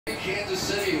Kansas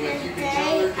City with, you can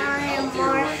tell they're getting healthier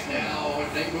right now.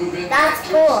 If they move in, that's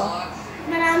cool.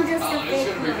 But I'm just a big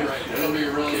one. It'll be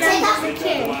really good. I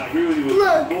agree with you with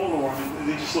Bullhorn.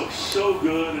 They just look so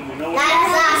good, and we know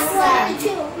that's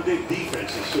awesome. But their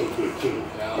defense is so good too.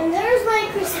 Yeah. And there's my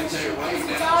Christmas tree.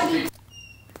 It's already.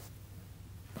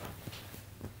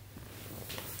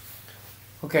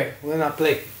 Okay, we're gonna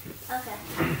play. Okay.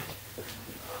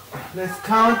 Let's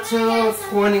count to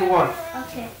 21.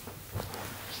 Okay.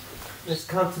 Let's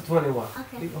count to 21.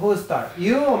 Okay. Who'll start?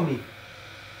 You or me?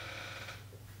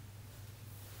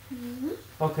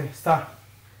 Okay, start.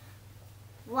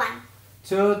 1,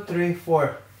 2, 3,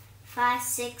 4, 5,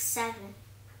 6, 7,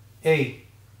 8,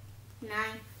 9,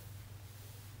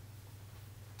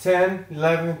 10,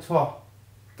 11, 12,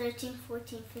 13,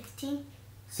 14, 15,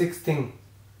 16,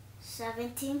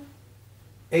 17.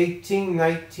 18,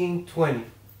 19, 20.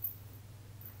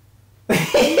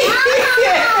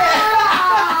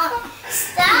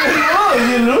 Stop! Oh,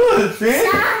 you lose, see?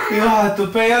 Stop. You have to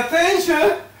pay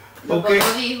attention. Okay.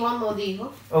 No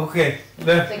dijo. Okay. Se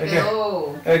Again.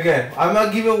 quedó. Again. I'm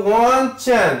gonna give you one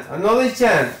chance. Another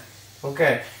chance.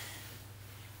 Okay.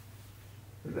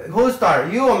 Who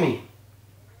start? You or me?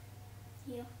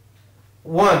 You.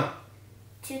 1,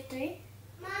 2, 3,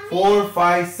 4,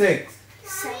 5, 6,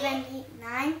 7, 8,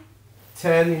 9,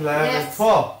 10, 11, Yes.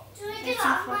 12, 13,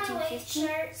 14, 15,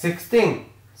 16,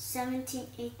 17,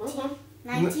 18,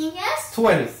 19. Yes?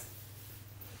 20.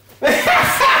 No!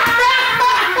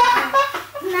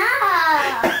 No!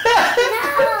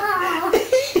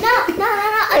 No!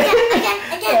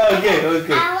 Again.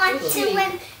 Okay. I want to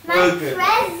win my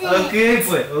present. Okay,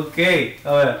 pues. Okay. A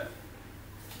ver.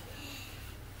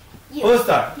 You. Who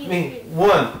start? You. Me.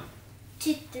 1,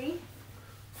 2, 3,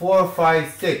 4,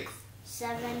 5, 6,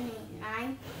 7, 8,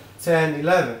 9, 10,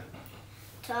 11,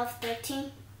 12,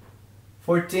 13,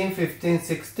 14, 15,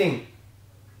 16.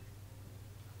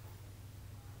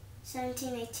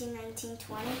 17, 18, 19,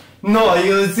 20. No,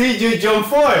 you see, you jump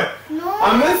 4. No.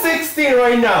 I'm at 16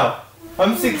 right now.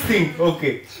 I'm 16.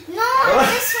 Okay. No, I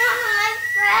just want my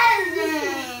present.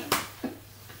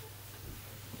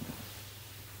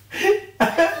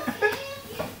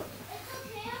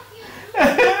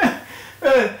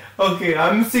 Okay,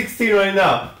 I'm 16 right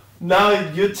now. Now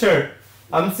your turn.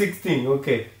 I'm 16.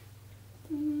 Okay.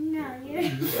 No, you're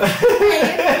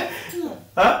 15.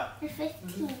 Huh? You're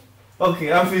 15.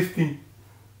 Okay, I'm 15.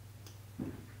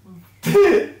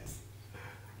 Okay.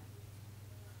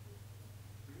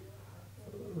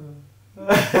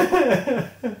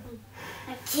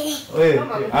 Wait,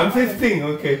 I'm 15.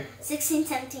 Okay. 16,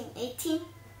 17, 18.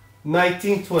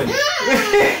 19, 20. No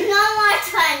more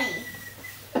 20.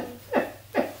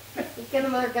 ¿Qué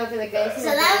número tengo que decir? So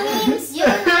that means you're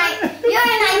 19. You're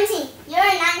 19.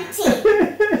 You're 19.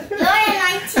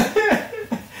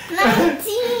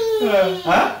 19.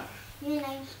 Huh? You're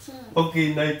 19.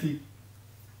 Okay, 19.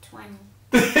 20.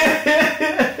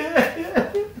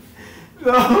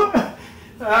 No.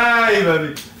 Ay,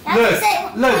 baby.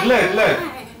 Look.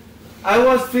 I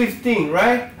was 15,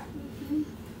 right?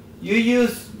 You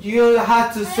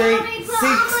had to say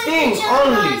 16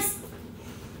 only.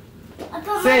 I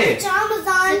put Say my it. pajamas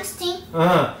on. 16.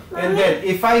 And then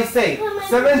if I say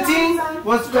 17,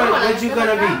 what you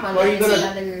gonna be? What are you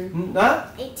gonna? Huh?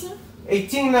 18.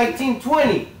 18, 19,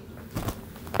 20.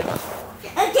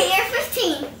 Okay, you're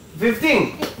 15.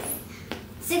 15,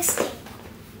 16.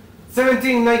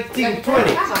 17, 19,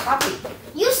 20.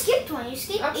 You skipped one. You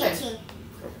skipped Okay. 18.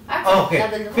 Okay.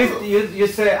 50. You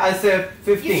say I said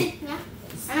 15. Yeah.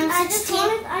 And I'm 16.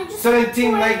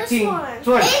 17, 19,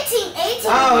 20. 18.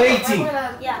 Oh, 18.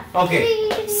 Yeah. Okay.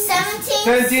 17.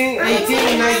 17,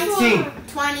 18, 19.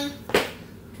 20.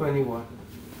 21.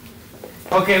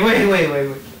 Okay,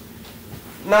 wait.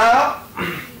 Now,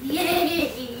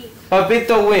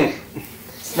 Papito win.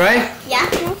 Right? Yeah.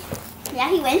 Yeah,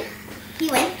 he win.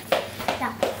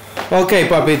 Yeah. Okay,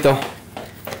 Papito.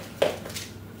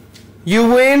 You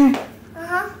win.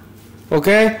 Uh-huh.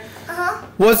 Okay? Uh-huh.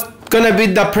 What's gonna be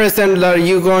the present that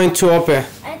you're going to open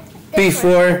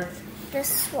before?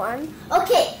 This one.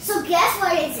 Okay, so guess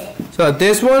what is it? So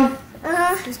this one?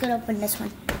 Uh-huh. Who's gonna open this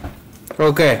one?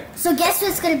 Okay. So guess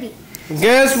what it's gonna be?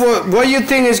 Guess what you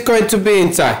think is going to be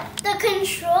inside? The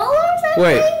controllers, I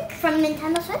Wait. think, from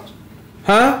Nintendo Switch.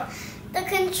 Huh? The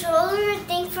controller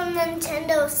thing from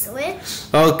Nintendo Switch.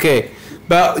 Okay.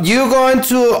 But you're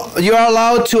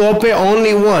allowed to open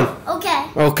only one. Okay.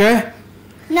 Okay?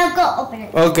 Now go open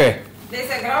it. Okay.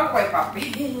 Dice gran güey,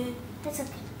 papi. That's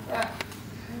okay.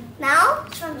 Now?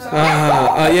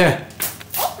 Yeah.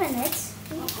 Open it.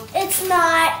 It's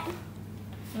not.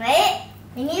 Wait.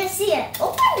 We need to see it.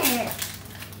 Open it.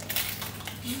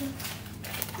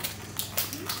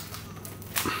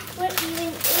 What even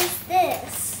is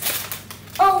this?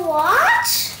 A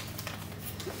watch?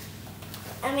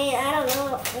 I mean, I don't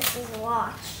know if this is a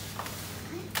watch.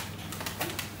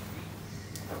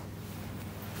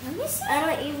 Let me see.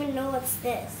 I don't even know what's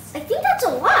this. I think that's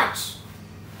a watch.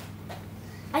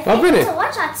 I think Open that's it. a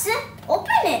watch, Hudson.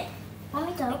 Open it. Want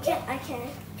me to open it? I can't.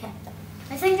 Okay.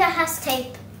 I think that has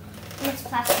tape. And it's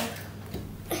plastic.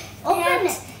 Open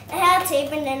it. I had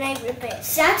tape and then I rip it.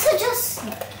 Santa choosed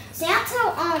like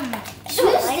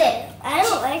it. I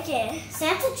don't like it.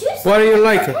 Santa choosed Why do you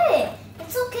like it? it.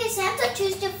 It's okay. Santa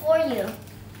choosed it for you.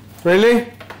 Really?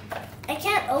 I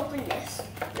can't open this.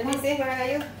 Let me see, where are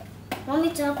you? Want me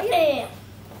to help you? Yeah.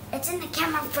 It's in the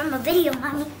camera from a video,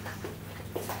 mommy.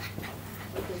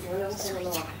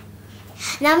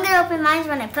 Now I'm gonna open mine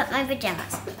when I put my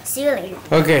pajamas. See you later.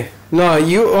 Okay. No,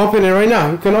 you open it right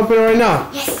now. You can open it right now.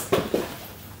 Yes.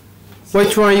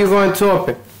 Which one are you going to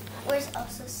open? Where's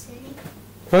Elsa sitting?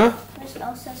 Huh? Where's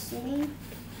Elsa sitting?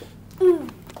 I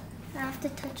have to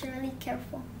touch it really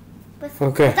careful.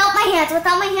 Okay. Without my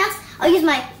hands, I'll use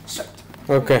my shirt.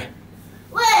 Okay.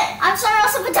 What? I'm sorry,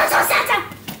 Elsa, but don't tell Santa.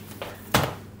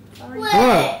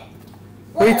 What?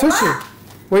 What are you touching?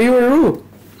 Why you were rude?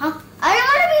 Huh? I don't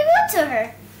want to be rude to her.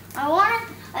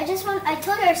 I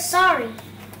told her sorry.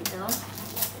 No.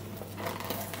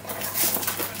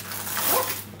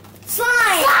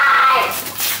 Slime! Slime!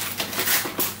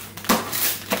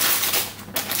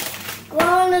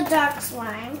 Glow in the dark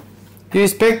slime. You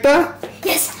expect that?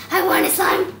 Yes, I want a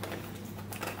slime.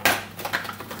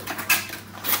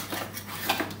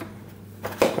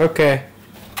 Okay.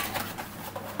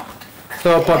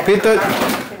 So, Papito,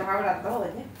 Que nos abra todo,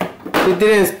 ¿ya? you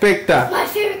didn't expect that. My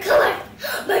favorite color.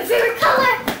 My favorite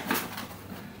color.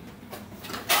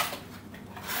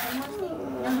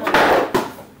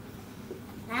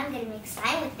 Now I'm gonna make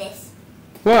slime with this.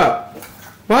 What?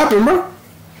 What happened, bro?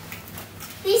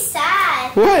 He's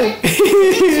sad. What?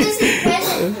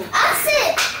 Present.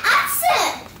 Absent.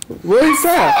 What is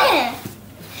that?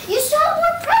 You still have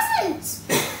more presents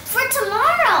for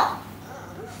tomorrow.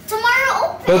 Tomorrow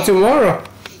open. For tomorrow.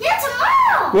 Yeah,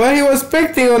 tomorrow. What he was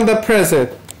expecting on the present?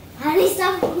 At least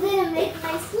I'm gonna make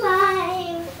my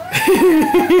slime.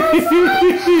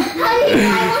 Honey, I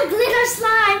want glitter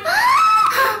slime.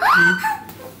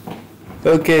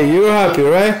 Okay, you're happy,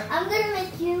 right? I'm gonna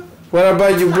make you. What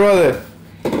about your brother?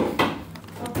 Oh,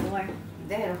 boy.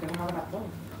 Déjenos que nos abra todo.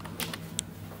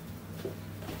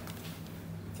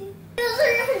 Those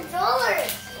are your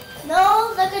controllers.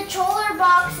 No, the controller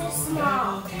box is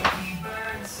small.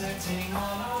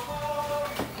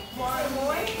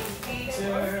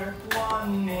 Peter,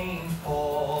 one named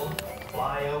Paul.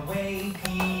 Fly away,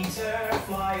 Peter,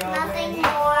 fly away. Nothing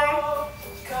more.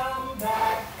 Come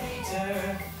back,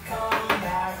 Peter, come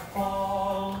back,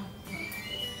 Paul.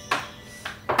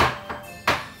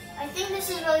 I think this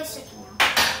is really sticky now.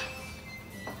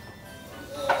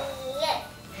 Yeah.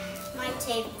 My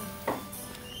tape.